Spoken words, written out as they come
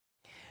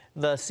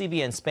The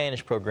CBN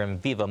Spanish program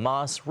Vive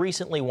Mas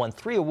recently won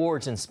 3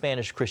 awards in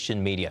Spanish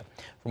Christian media.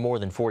 For more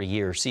than 40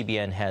 years,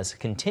 CBN has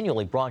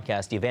continually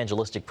broadcast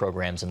evangelistic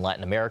programs in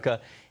Latin America,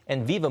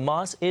 and Vive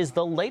Mas is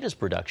the latest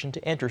production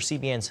to enter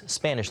CBN's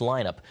Spanish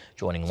lineup,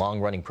 joining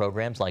long-running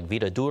programs like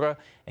Vida Dura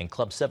and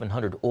Club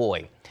 700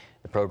 Hoy.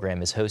 The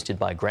program is hosted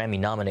by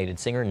Grammy-nominated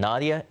singer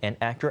Nadia and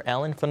actor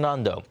Alan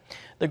Fernando.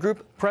 The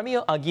group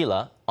Premio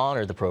Aguila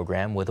honored the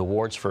program with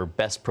awards for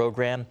Best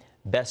Program,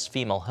 Best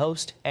Female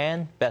Host,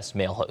 and Best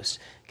Male Host.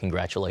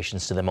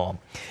 Congratulations to them all.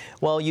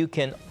 Well, you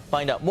can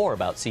find out more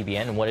about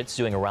CBN and what it's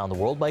doing around the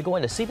world by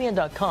going to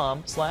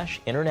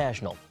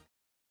cbn.com/international.